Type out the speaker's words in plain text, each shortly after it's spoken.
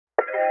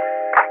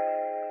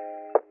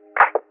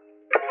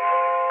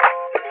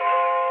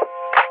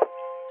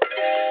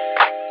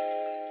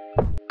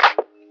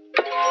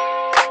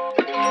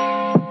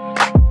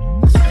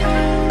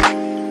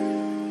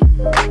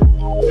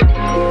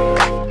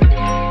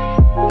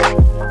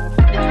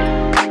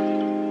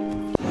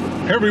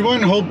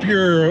everyone, hope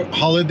your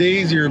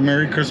holidays, your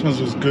Merry Christmas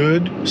was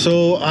good.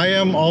 So I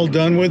am all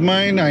done with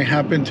mine. I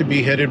happen to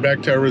be headed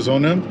back to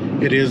Arizona.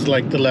 It is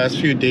like the last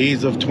few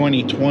days of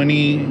 2020.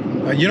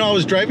 You know, I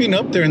was driving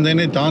up there and then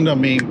it dawned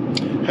on me.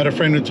 I had a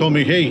friend who told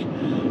me, hey,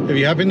 if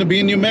you happen to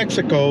be in New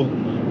Mexico,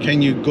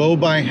 can you go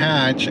by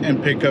Hatch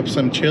and pick up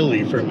some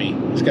chili for me?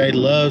 This guy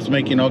loves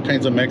making all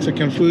kinds of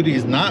Mexican food.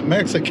 He's not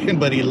Mexican,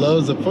 but he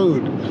loves the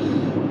food.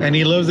 And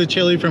he loves the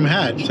chili from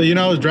Hatch. So, you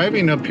know, I was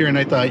driving up here and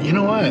I thought, you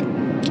know what?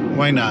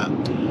 Why not?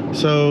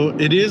 So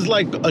it is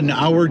like an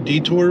hour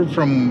detour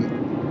from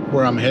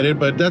where I'm headed,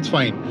 but that's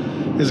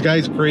fine. This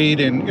guy's great,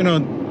 and you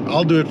know,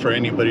 I'll do it for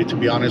anybody, to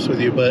be honest with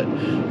you. But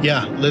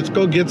yeah, let's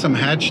go get some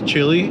Hatch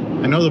chili.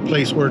 I know the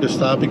place where to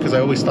stop because I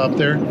always stop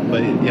there,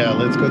 but yeah,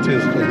 let's go to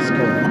this place.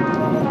 Go.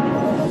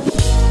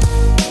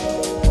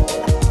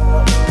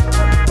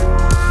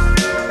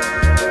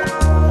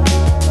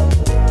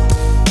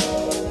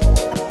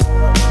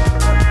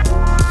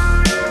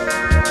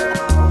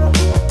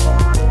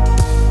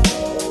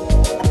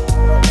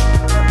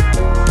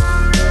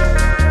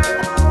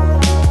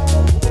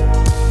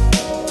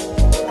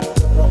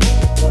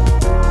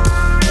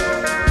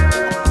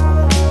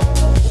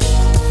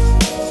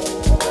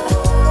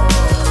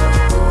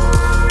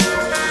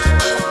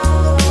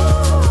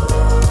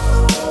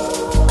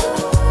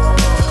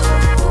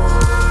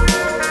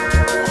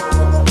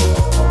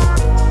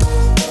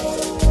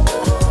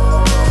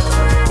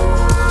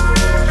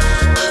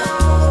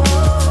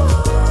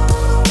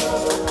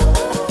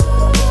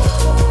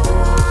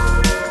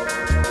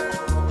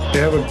 They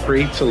have a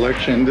great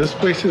selection. This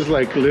place is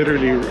like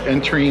literally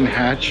entering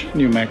Hatch,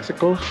 New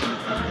Mexico,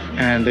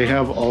 and they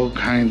have all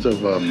kinds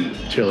of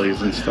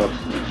chilies and stuff.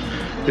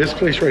 This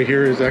place right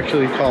here is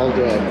actually called,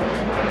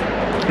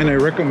 and I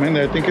recommend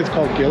it, I think it's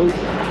called Gilly's.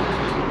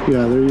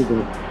 Yeah, there you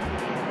go.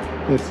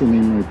 That's the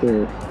name right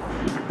there.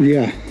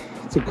 Yeah,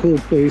 it's a cool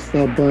place.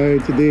 Stop by.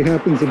 Today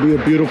happens to be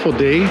a beautiful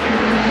day,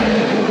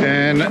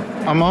 and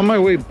I'm on my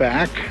way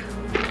back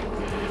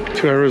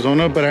to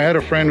Arizona, but I had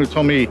a friend who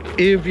told me,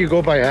 if you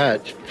go by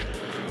Hatch,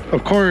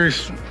 of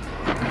course,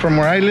 from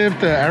where I live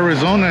to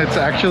Arizona, it's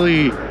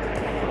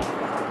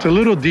a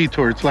little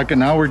detour. It's like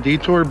an hour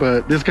detour,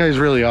 but this guy's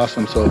really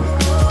awesome, so.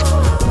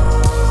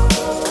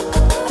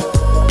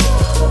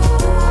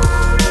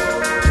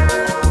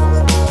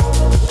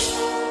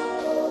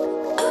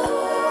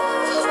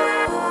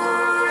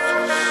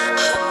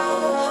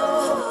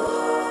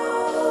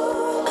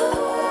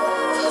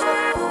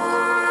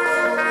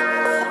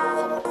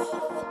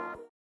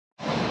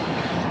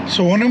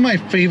 So one of my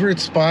favorite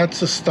spots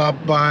to stop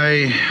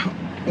by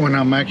when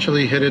I'm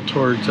actually headed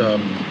towards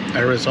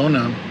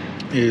Arizona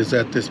is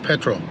at this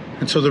Petro.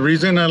 And so the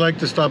reason I like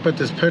to stop at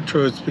this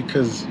Petro is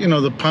because, you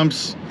know, the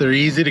pumps, they're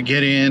easy to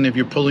get in. If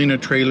you're pulling a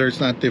trailer, it's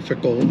not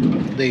difficult.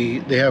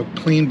 They have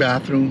clean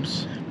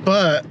bathrooms.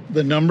 But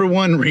the number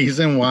one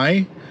reason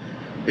why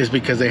is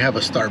because they have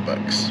a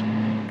Starbucks.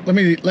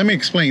 Let me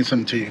explain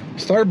something to you.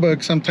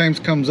 Starbucks sometimes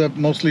comes up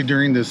mostly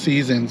during the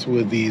seasons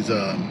with these,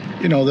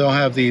 you know, they'll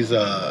have these,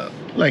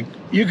 like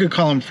you could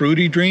call them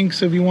fruity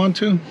drinks if you want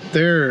to.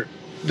 They're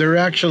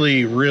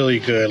actually really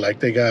good. Like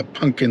they got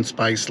pumpkin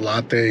spice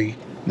latte.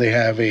 They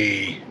have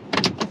a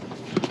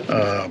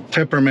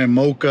peppermint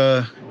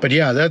mocha. But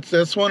yeah,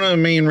 that's one of the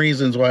main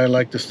reasons why I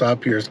like to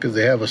stop here is because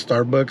they have a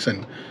Starbucks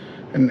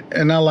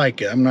and I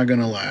like it. I'm not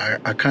gonna lie.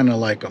 I kind of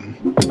like them.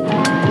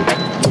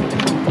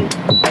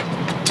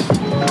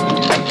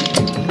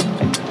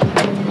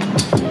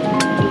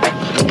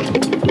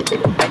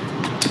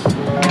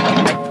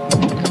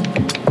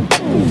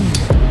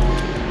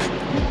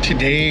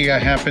 Today I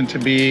happen to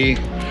be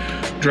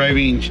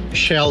driving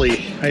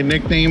Shelly. I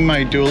nicknamed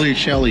my dually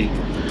Shelly.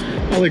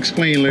 I'll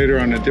explain later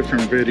on a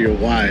different video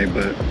why,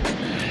 but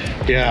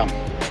yeah.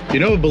 You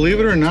know, believe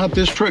it or not,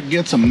 this truck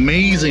gets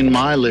amazing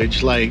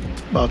mileage, like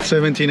about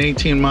 17,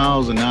 18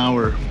 miles an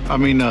hour. I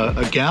mean,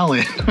 a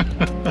gallon.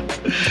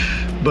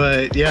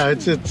 But yeah,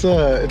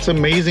 it's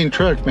amazing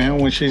truck, man.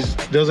 When she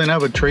doesn't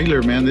have a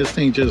trailer, man, this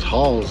thing just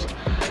hauls.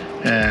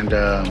 And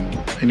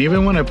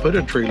even when I put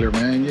a trailer,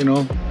 man, you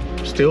know,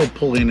 still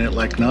pulling it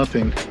like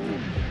nothing.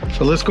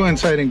 So let's go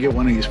inside and get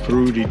one of these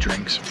fruity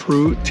drinks.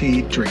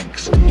 Fruity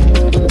drinks.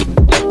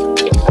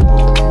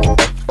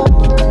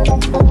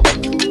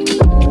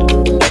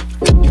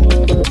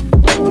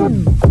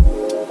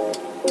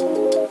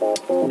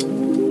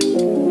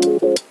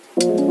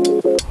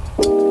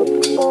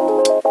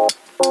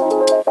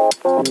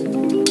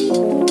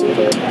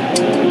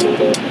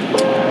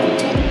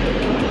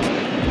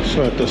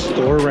 So at the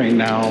store right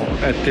now,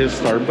 at this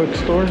Starbucks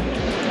store,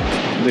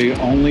 they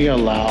only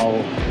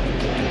allow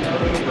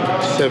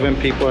 7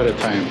 people at a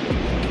time.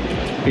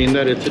 Being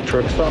that it's a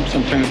truck stop,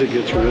 sometimes it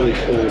gets really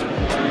full.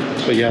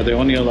 So yeah, they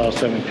only allow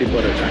 7 people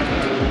at a time.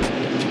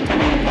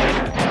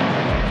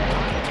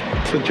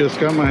 So just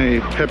got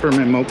my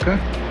peppermint mocha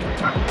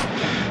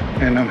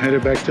and I'm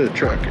headed back to the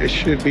truck. It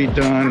should be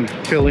done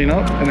filling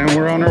up and then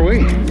we're on our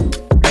way.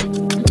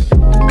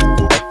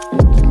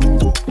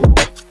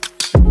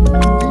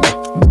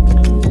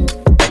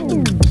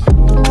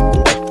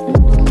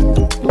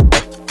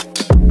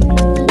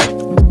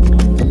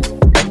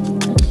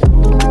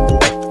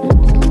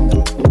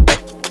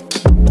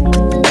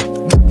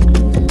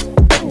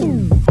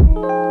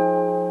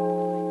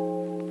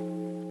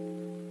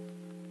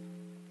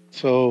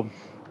 So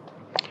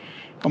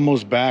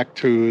almost back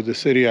to the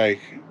city I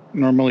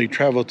normally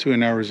travel to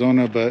in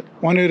Arizona, but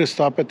wanted to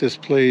stop at this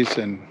place,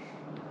 and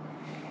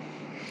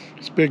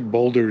it's big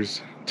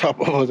boulders,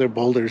 top of other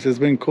boulders. It's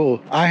been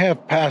cool. I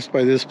have passed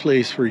by this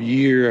place for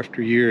year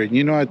after year,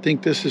 and I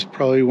think this is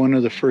probably one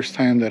of the first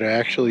time that I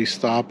actually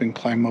stop and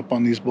climb up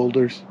on these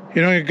boulders.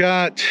 You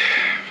got,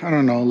 I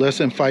don't know, less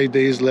than 5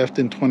 days left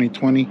in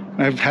 2020.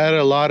 I've had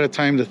a lot of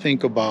time to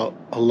think about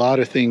a lot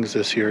of things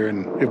this year,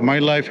 and if my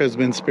life has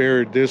been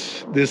spared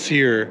this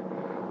year,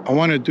 I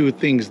want to do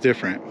things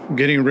different. I'm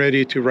getting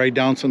ready to write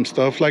down some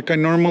stuff like I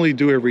normally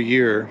do every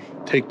year.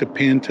 Take the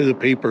pen to the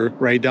paper,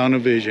 write down a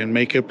vision,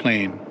 make it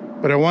plain.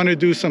 But I want to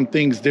do some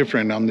things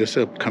different on this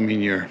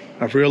upcoming year.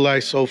 I've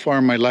realized so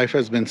far my life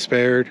has been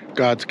spared.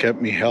 God's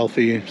kept me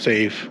healthy,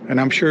 safe, and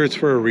I'm sure it's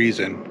for a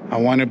reason. I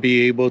want to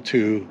be able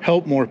to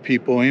help more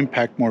people,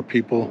 impact more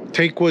people,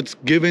 take what's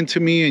given to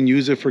me and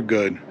use it for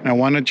good. And I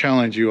want to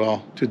challenge you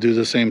all to do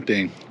the same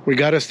thing. We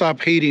got to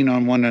stop hating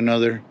on one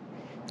another.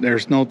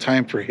 There's no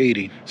time for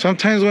hating.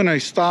 Sometimes when I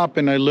stop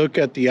and I look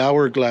at the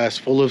hourglass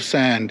full of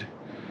sand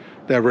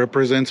that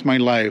represents my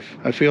life,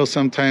 I feel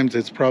sometimes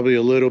it's probably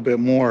a little bit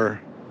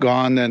more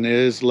gone than it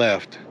is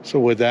left. So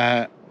with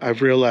that,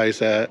 I've realized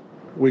that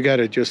we got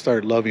to just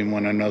start loving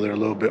one another a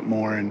little bit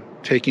more and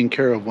taking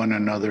care of one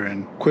another,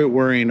 and quit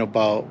worrying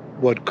about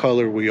what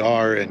color we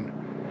are and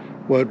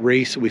what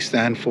race we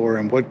stand for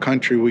and what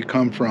country we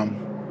come from.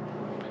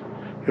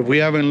 If we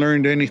haven't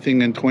learned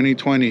anything in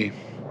 2020,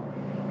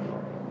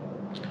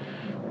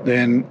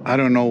 then I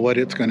don't know what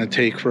it's going to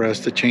take for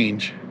us to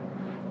change.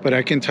 But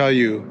I can tell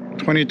you,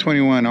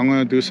 2021, I'm going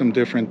to do some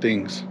different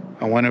things.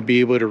 I want to be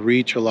able to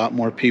reach a lot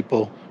more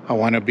people. I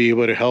want to be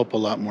able to help a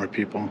lot more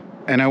people.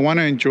 And I want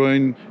to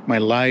enjoy my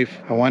life.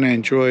 I want to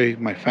enjoy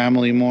my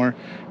family more.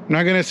 I'm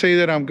not going to say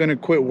that I'm going to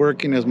quit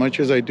working as much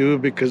as I do,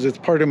 because it's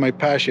part of my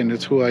passion.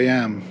 It's who I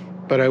am.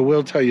 But I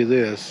will tell you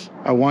this.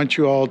 I want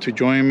you all to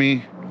join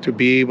me to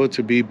be able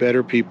to be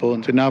better people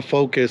and to not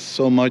focus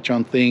so much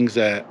on things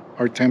that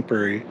are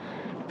temporary.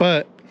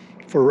 But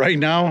for right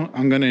now,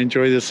 I'm going to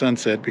enjoy the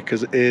sunset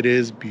because it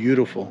is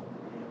beautiful.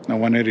 I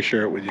wanted to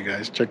share it with you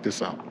guys. Check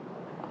this out.